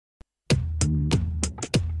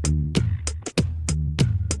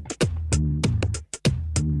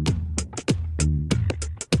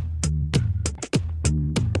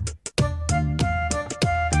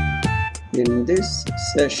In this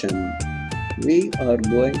session, we are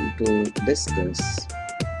going to discuss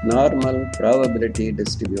normal probability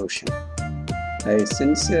distribution. I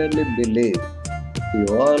sincerely believe you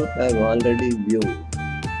all have already viewed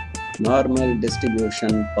normal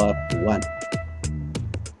distribution part 1.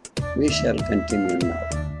 We shall continue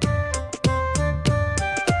now.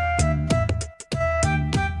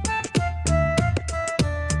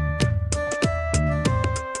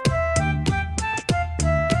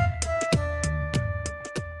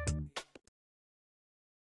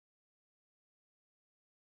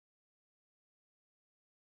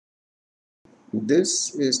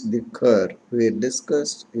 This is the curve we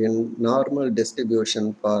discussed in normal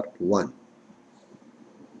distribution part 1.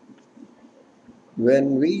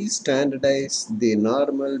 When we standardize the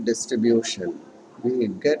normal distribution, we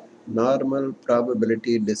get normal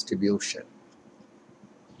probability distribution.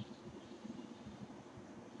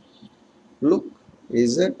 Look,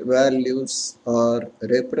 Z values are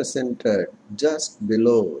represented just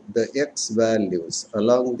below the X values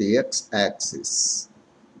along the X axis.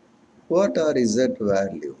 What are Z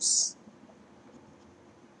values?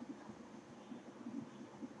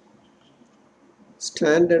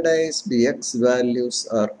 Standardized X values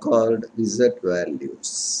are called Z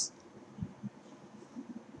values.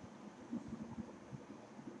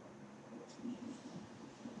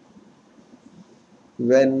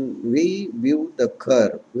 When we view the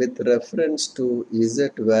curve with reference to Z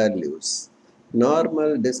values,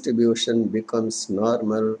 normal distribution becomes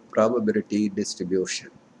normal probability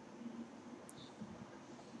distribution.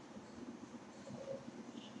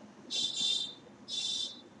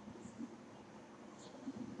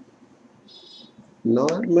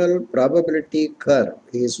 Normal probability curve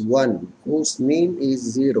is one whose mean is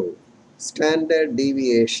 0, standard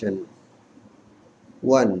deviation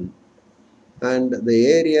 1, and the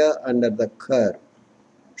area under the curve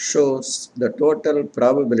shows the total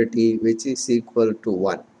probability which is equal to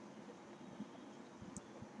 1.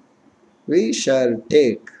 We shall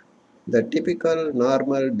take the typical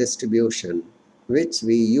normal distribution which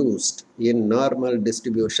we used in normal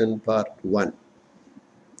distribution part 1.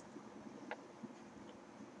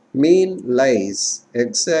 Mean lies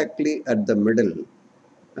exactly at the middle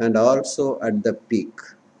and also at the peak.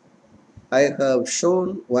 I have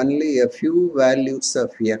shown only a few values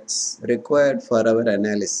of X required for our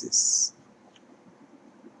analysis.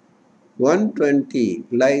 120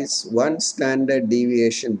 lies one standard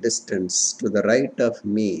deviation distance to the right of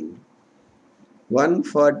mean.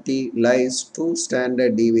 140 lies two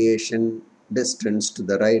standard deviation distance to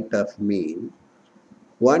the right of mean.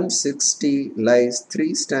 160 lies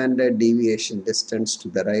 3 standard deviation distance to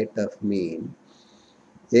the right of mean.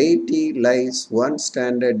 80 lies 1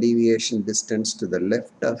 standard deviation distance to the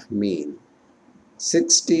left of mean.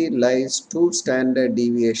 60 lies 2 standard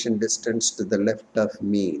deviation distance to the left of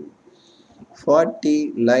mean.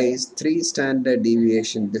 40 lies 3 standard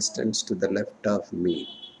deviation distance to the left of mean.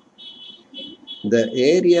 The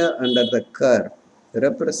area under the curve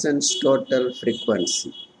represents total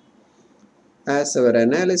frequency. As our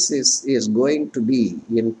analysis is going to be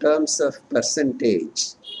in terms of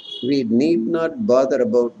percentage, we need not bother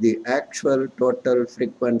about the actual total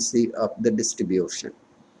frequency of the distribution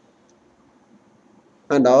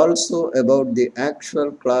and also about the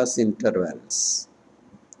actual class intervals.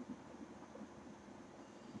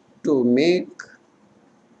 To make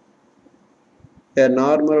a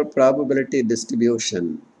normal probability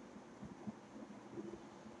distribution,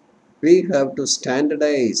 we have to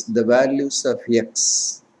standardize the values of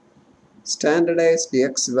X. Standardized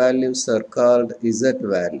X values are called Z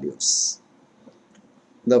values.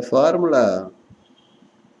 The formula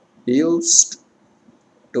used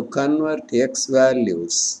to convert X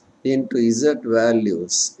values into Z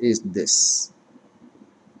values is this.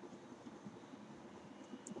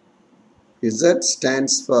 Z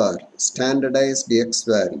stands for standardized X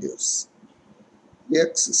values.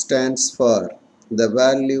 X stands for the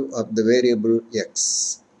value of the variable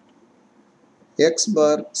X. X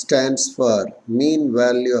bar stands for mean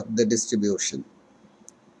value of the distribution.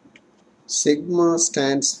 Sigma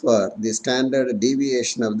stands for the standard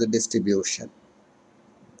deviation of the distribution.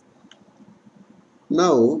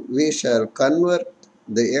 Now we shall convert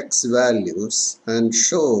the X values and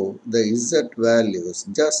show the Z values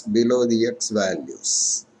just below the X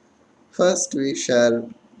values. First we shall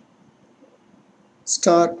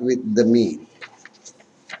start with the mean.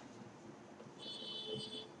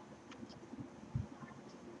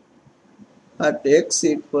 At X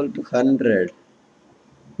equal to 100,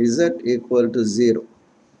 Z equal to 0.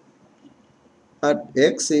 At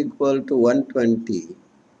X equal to 120,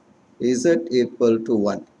 Z equal to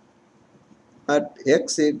 1. At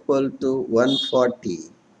x equal to 140,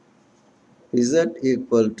 z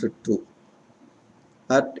equal to 2.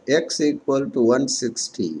 At x equal to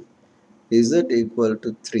 160, z equal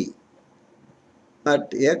to 3.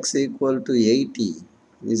 At x equal to 80,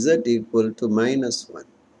 z equal to minus 1.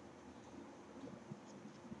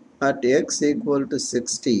 At x equal to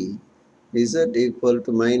 60, z equal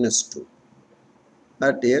to minus 2.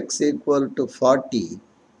 At x equal to 40,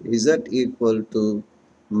 z equal to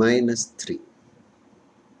minus 3.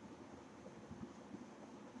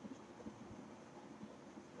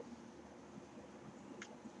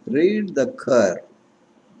 Read the curve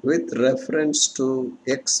with reference to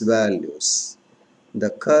x values. The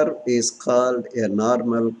curve is called a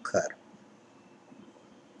normal curve.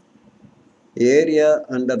 Area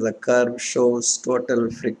under the curve shows total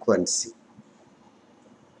frequency.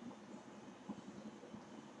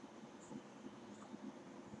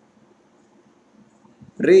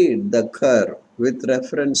 Read the curve with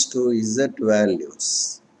reference to z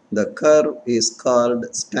values. The curve is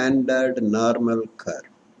called standard normal curve.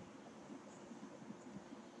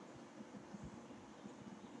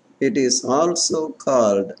 It is also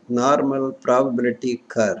called normal probability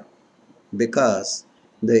curve because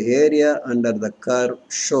the area under the curve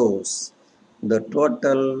shows the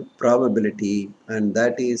total probability, and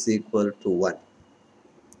that is equal to 1.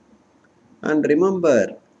 And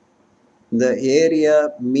remember the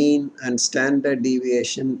area, mean and standard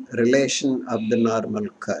deviation relation of the normal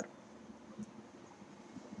curve.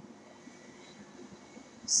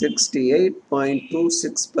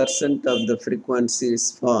 68.26% of the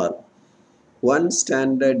frequencies fall one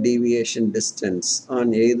standard deviation distance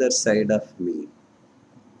on either side of mean.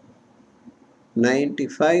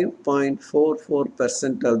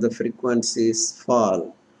 95.44% of the frequencies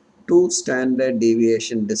fall two standard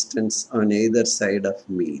deviation distance on either side of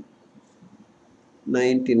mean.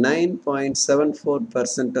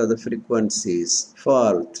 99.74% of the frequencies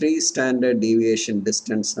fall three standard deviation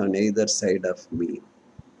distance on either side of mean.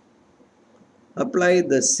 Apply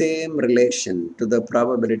the same relation to the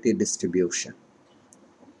probability distribution.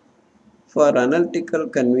 For analytical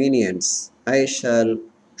convenience, I shall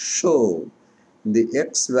show the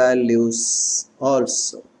x values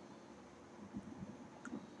also.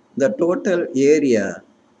 The total area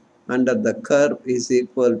under the curve is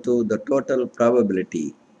equal to the total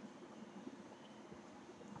probability.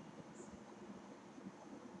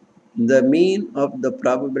 The mean of the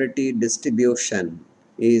probability distribution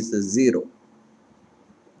is 0.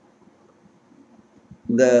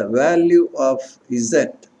 The value of z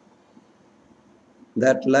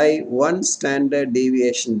that lie one standard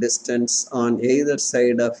deviation distance on either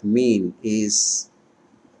side of mean is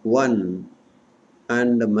 1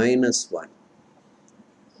 and minus 1.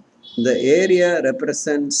 The area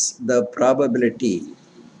represents the probability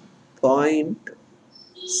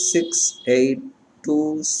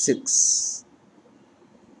 0.6826.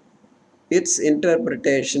 Its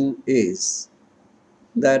interpretation is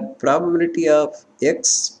that probability of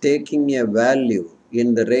x taking a value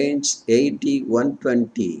in the range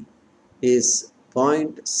 80-120 is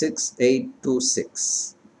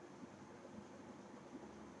 0.6826.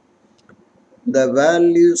 The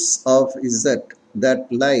values of z that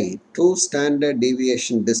lie two standard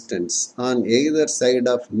deviation distance on either side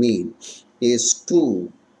of mean is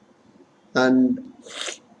 2 and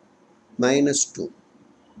minus 2.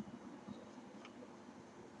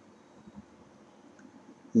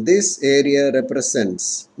 This area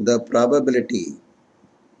represents the probability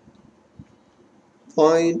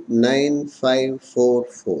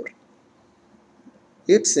 0.9544.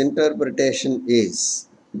 Its interpretation is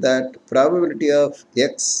that probability of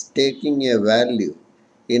x taking a value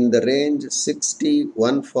in the range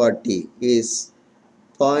 60-140 is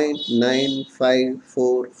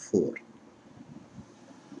 0.9544.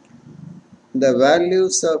 The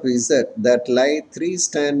values of z that lie three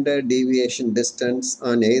standard deviation distance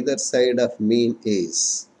on either side of mean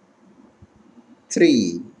is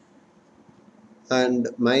 3 and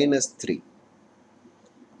minus 3.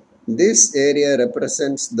 This area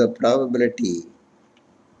represents the probability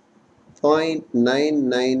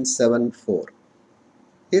 0.9974.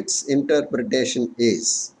 Its interpretation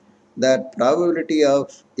is that probability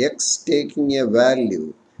of x taking a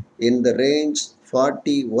value in the range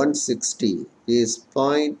 40-160 is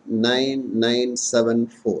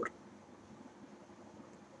 0.9974.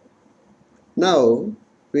 Now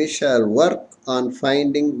we shall work on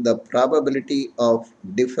finding the probability of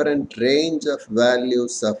different range of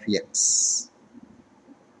values of x.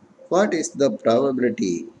 What is the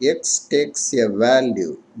probability x takes a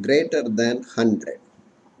value greater than 100?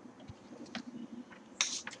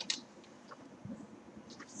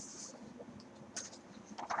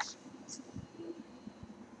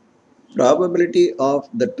 Probability of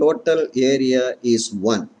the total area is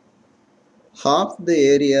 1. Half the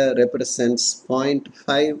area represents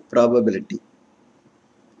 0.5 probability.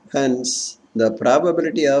 Hence, the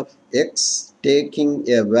probability of x taking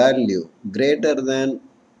a value greater than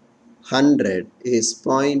 100 is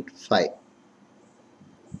 0.5.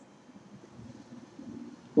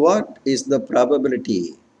 What is the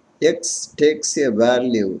probability x takes a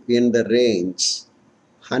value in the range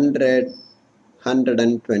 100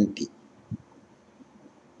 120?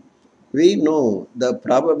 We know the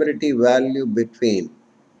probability value between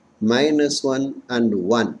 -1 and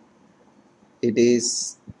 1. It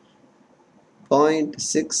is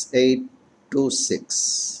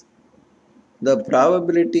 0.6826. The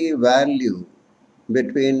probability value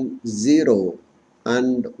between 0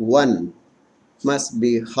 and 1 must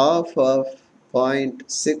be half of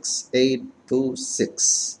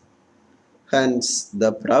 0.6826. Hence,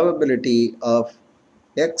 the probability of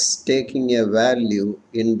x taking a value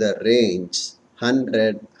in the range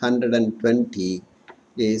 100 120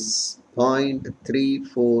 is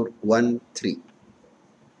 0.3413.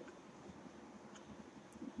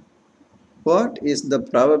 What is the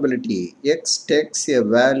probability x takes a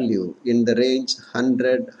value in the range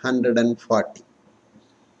 100 140?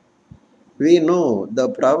 We know the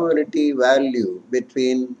probability value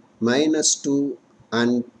between -2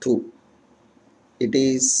 and 2. It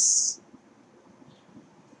is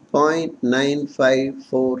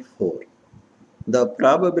 0.9544. The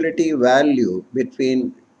probability value between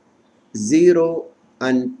 0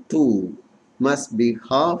 and 2 must be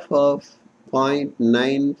half of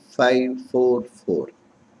 0.9544.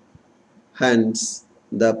 Hence,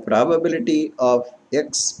 the probability of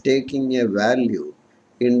x taking a value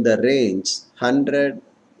in the range 100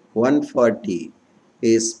 140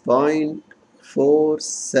 is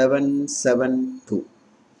 0.4772.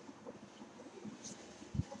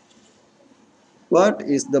 What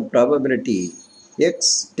is the probability x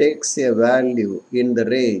takes a value in the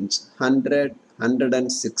range 100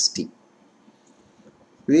 160?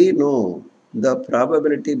 We know the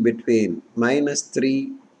probability between -3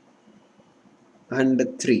 and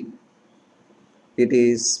 3. It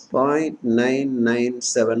is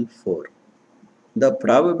 0.9974. The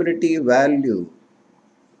probability value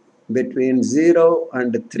between 0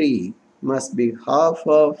 and 3 must be half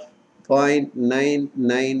of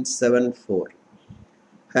 0.9974.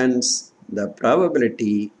 Hence, the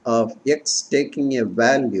probability of x taking a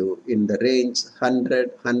value in the range 100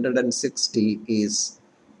 160 is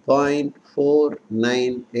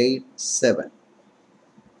 0.4987.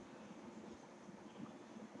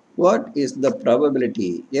 What is the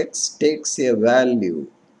probability x takes a value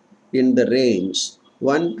in the range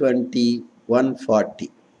 120 140?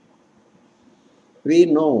 We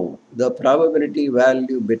know the probability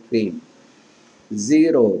value between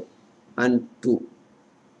 0 and 2.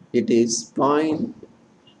 It is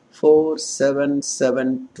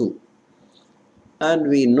 0.4772. And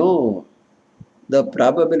we know the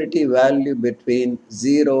probability value between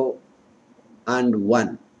 0 and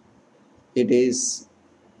 1. It is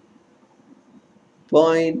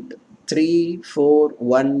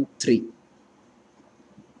 0.3413.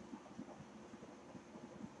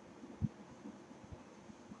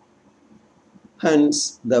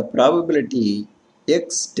 Hence, the probability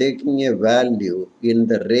x taking a value in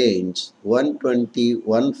the range 120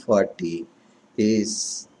 140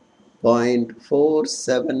 is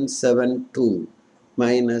 0.4772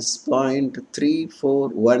 minus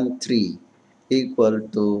 0.3413 equal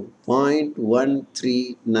to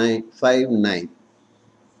 0.1359.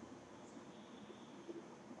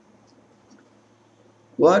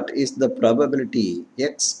 What is the probability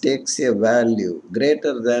x takes a value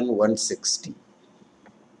greater than 160?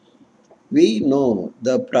 We know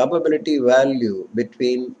the probability value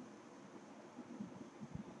between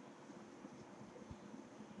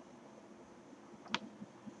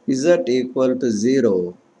z equal to 0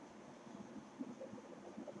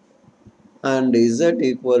 and z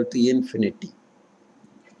equal to infinity.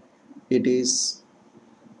 It is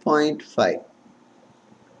 0.5.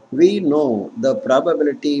 We know the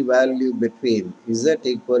probability value between z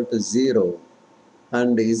equal to 0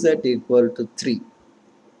 and z equal to 3.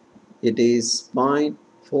 It is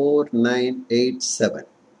 0.4987.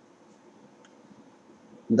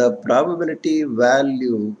 The probability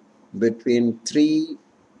value between 3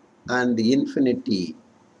 and infinity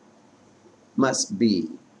must be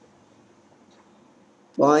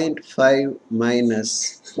 0.5 minus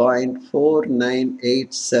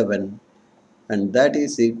 0.4987, and that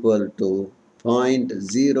is equal to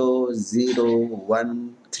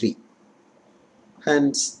 0.0013.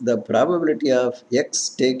 Hence, the probability of x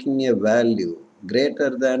taking a value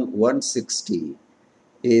greater than 160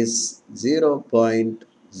 is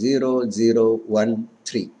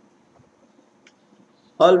 0.0013.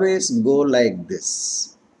 Always go like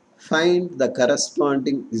this. Find the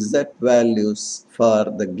corresponding z values for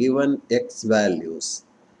the given x values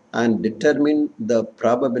and determine the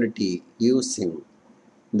probability using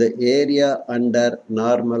the area under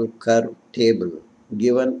normal curve table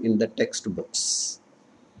given in the textbooks.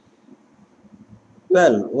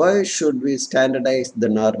 Well, why should we standardize the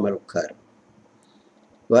normal curve?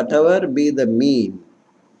 Whatever be the mean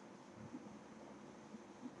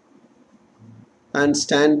and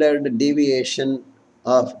standard deviation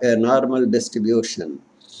of a normal distribution,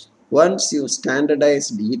 once you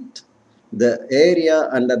standardized it, the area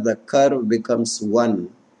under the curve becomes 1,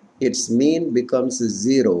 its mean becomes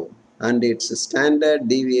 0, and its standard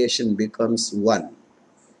deviation becomes 1.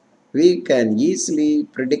 We can easily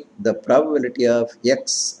predict the probability of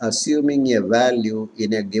x assuming a value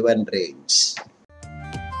in a given range.